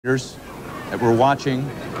that we're watching.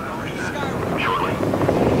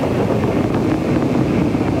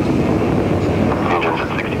 Engines at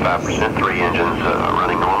 65%, 3 engines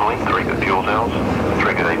running normally, 3 good fuel cells,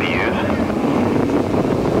 3 good APUs.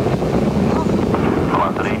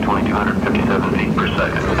 Velocity 2,257 feet per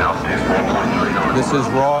second, altitude 4.3 knots. This is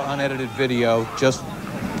raw, unedited video, just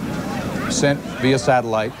sent via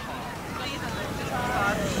satellite.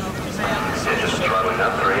 Engines throttling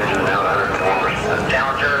up, 3 engines now, 104%.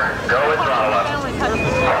 Challenger, go with throttle up.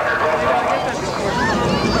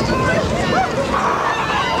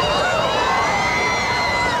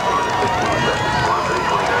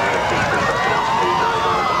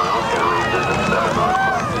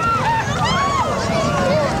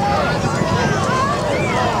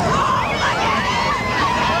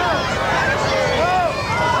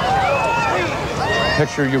 The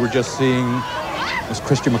picture you were just seeing is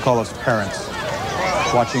Christy McCullough's parents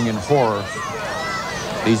watching in horror.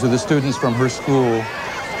 These are the students from her school.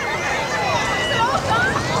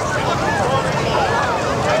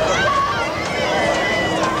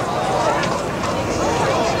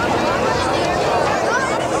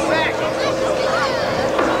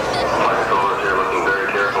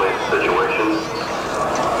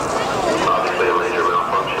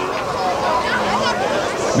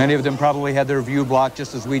 Many of them probably had their view blocked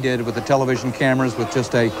just as we did with the television cameras, with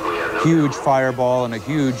just a huge fireball and a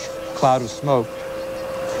huge cloud of smoke.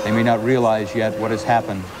 They may not realize yet what has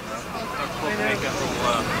happened.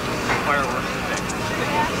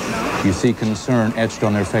 You see concern etched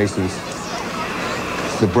on their faces.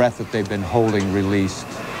 The breath that they've been holding released.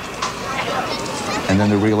 And then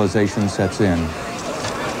the realization sets in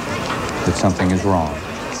that something is wrong.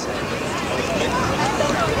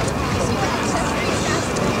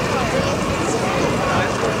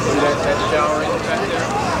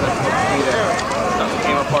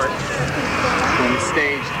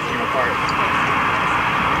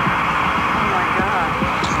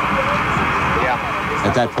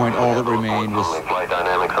 At that point, all that remained was... Flight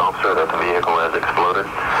dynamics officer that the vehicle has exploded.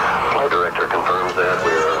 Flight director confirms that.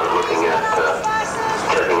 We are looking at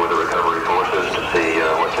checking with the recovery forces to see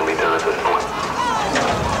what can be done at this point.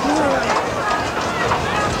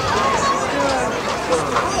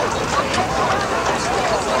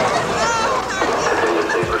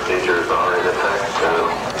 Contingency procedures are in effect.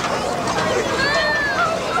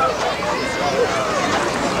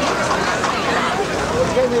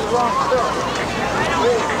 Gave me the wrong stuff.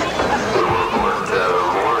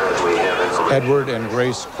 Edward and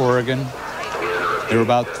Grace Corrigan. They're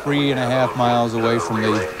about 3.5 miles away from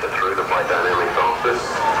the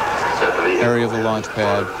area of the launch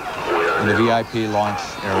pad in the VIP launch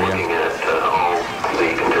area.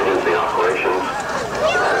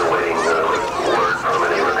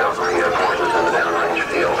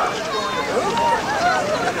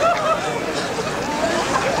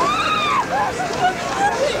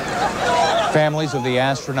 Families of the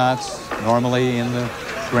astronauts normally in the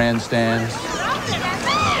grandstands.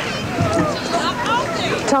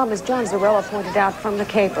 Tom, as John Zarella pointed out from the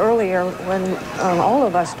Cape earlier, when all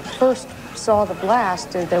of us first saw the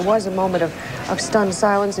blast, there was a moment of stunned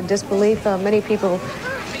silence and disbelief. Many people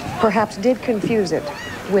perhaps did confuse it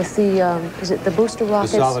with the, is it the booster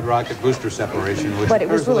rockets? The solid rocket booster separation, which but it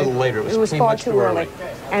was really, a little later. It was far too early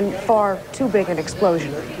and far too big an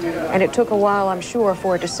explosion. And it took a while, I'm sure,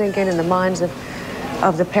 for it to sink in the minds of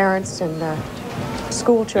the parents and the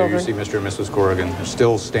school children. There you see Mr. and Mrs. Corrigan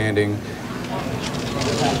still standing,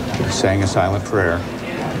 saying a silent prayer.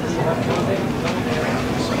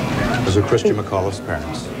 Those are Christy McCullough's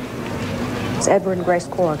parents. It's Edward and Grace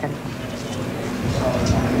Corrigan.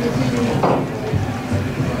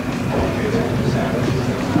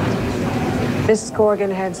 Mrs. Corrigan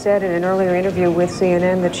had said in an earlier interview with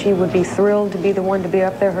CNN that she would be thrilled to be the one to be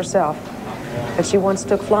up there herself. That she once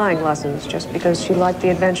took flying lessons just because she liked the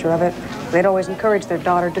adventure of it. They'd always encouraged their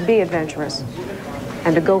daughter to be adventurous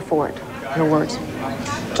and to go for it, in her words.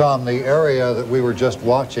 Tom, the area that we were just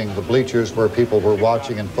watching, the bleachers where people were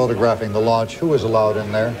watching and photographing the launch, who was allowed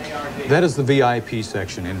in there? That is the VIP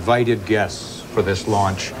section, invited guests for this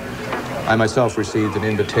launch. I myself received an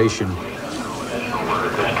invitation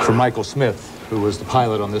from Michael Smith, who was the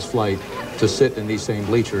pilot on this flight, to sit in these same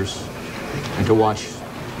bleachers and to watch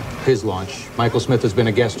his launch. Michael Smith has been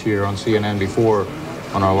a guest here on CNN before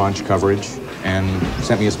on our launch coverage and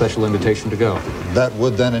sent me a special invitation to go. That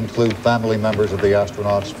would then include family members of the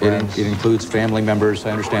astronauts, friends? It includes family members.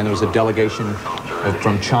 I understand there was a delegation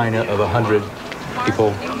from China of 100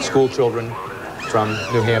 people, school children from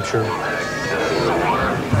New Hampshire.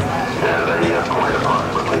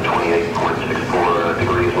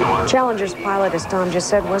 Challenger's pilot, as Tom just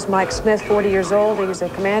said, was Mike Smith, 40 years old. He was a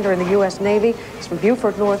commander in the U.S. Navy. He's from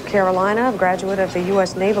Beaufort, North Carolina, a graduate of the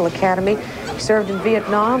U.S. Naval Academy. He served in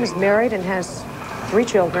Vietnam, is married, and has 3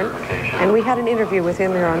 children. And we had an interview with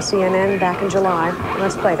him here on CNN back in July.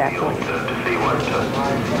 Let's play that for you.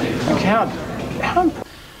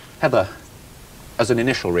 Heather, as an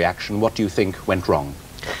initial reaction, what do you think went wrong?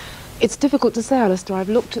 It's difficult to say, Alistair. I've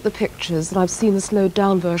looked at the pictures and I've seen the slowed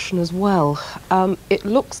down version as well. It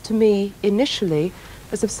looks to me initially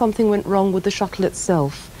as if something went wrong with the shuttle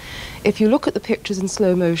itself. If you look at the pictures in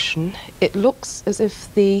slow motion, it looks as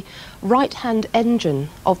if the right-hand engine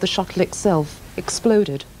of the shuttle itself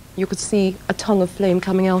exploded. You could see a tongue of flame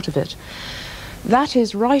coming out of it. That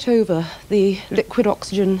is right over the liquid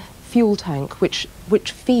oxygen fuel tank, which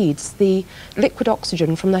feeds the liquid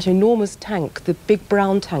oxygen from that enormous tank, the big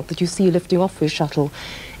brown tank that you see lifting off this shuttle,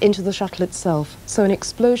 into the shuttle itself. So an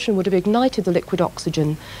explosion would have ignited the liquid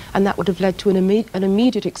oxygen, and that would have led to an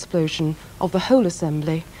immediate explosion of the whole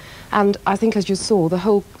assembly. And I think, as you saw, the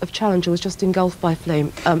whole of Challenger was just engulfed by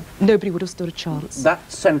flame. Nobody would have stood a chance. That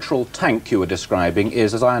central tank you were describing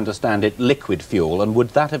is, as I understand it, liquid fuel, and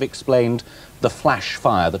would that have explained the flash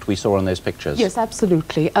fire that we saw in those pictures? Yes,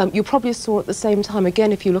 absolutely. You probably saw at the same time,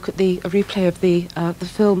 again, if you look at a replay of the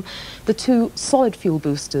film, the 2 solid fuel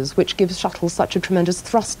boosters, which gives shuttles such a tremendous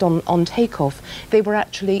thrust on takeoff, they were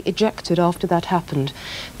actually ejected after that happened.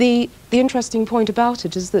 The interesting point about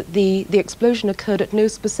it is that the explosion occurred at no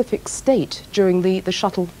specific state during the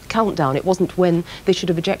shuttle countdown. It wasn't when they should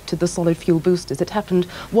have ejected the solid fuel boosters. It happened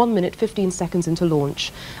 1 minute, 15 seconds into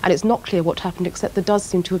launch. And it's not clear what happened, except there does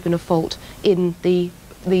seem to have been a fault in the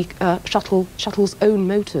shuttle's own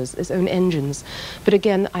motors, its own engines. But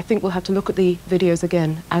again, I think we'll have to look at the videos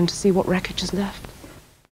again and see what wreckage is left.